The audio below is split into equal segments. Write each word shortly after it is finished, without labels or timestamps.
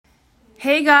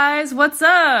Hey guys, what's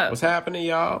up? What's happening,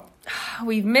 y'all?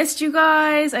 We've missed you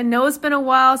guys. I know it's been a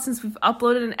while since we've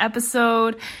uploaded an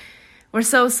episode. We're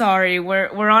so sorry.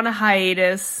 We're on a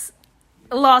hiatus.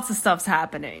 Lots of stuff's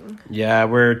happening. Yeah,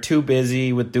 we're too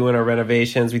busy with doing our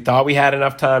renovations. We thought we had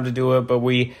enough time to do it, but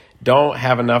we don't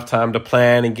have enough time to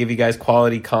plan and give you guys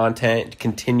quality content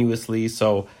continuously.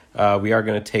 So we are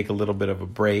going to take a little bit of a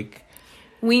break.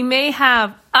 We may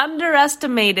have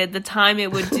underestimated the time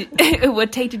it would it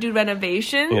would take to do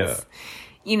renovations. Yeah.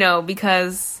 You know,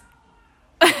 because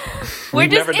we've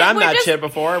never done that shit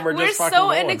before, and we're just fucking so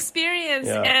rolling.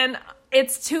 Inexperienced, and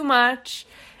it's too much.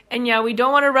 And yeah, we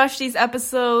don't want to rush these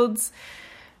episodes.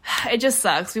 It just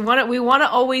sucks. We want to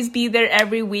always be there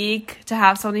every week to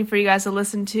have something for you guys to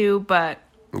listen to, but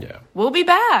yeah, we'll be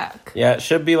back. Yeah, it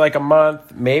should be like a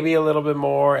month, maybe a little bit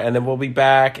more, and then we'll be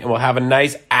back, and we'll have a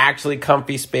nice, actually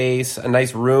comfy space, a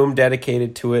nice room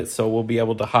dedicated to it, so we'll be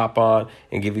able to hop on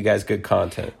and give you guys good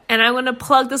content. And I'm going to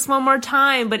plug this one more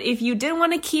time, but if you did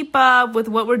want to keep up with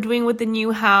what we're doing with the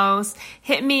new house,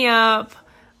 hit me up.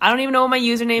 I don't even know what my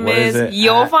username is.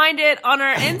 You'll find it on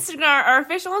our Instagram, our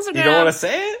official Instagram. You don't want to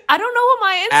say it? I don't know what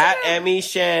my Instagram... At Emmy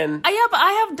Shen. Yeah, but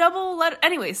I have double letter...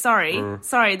 Anyway, sorry.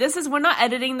 Sorry. We're not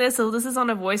editing this, so this is on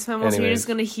a voice memo, so you're just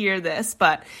going to hear this.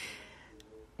 But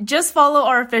just follow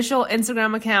our official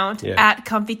Instagram account at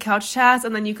Comfy Couch Chats,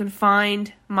 and then you can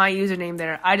find my username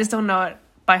there. I just don't know it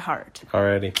by heart.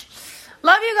 Alrighty.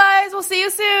 Love you guys. We'll see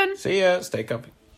you soon. See ya. Stay comfy.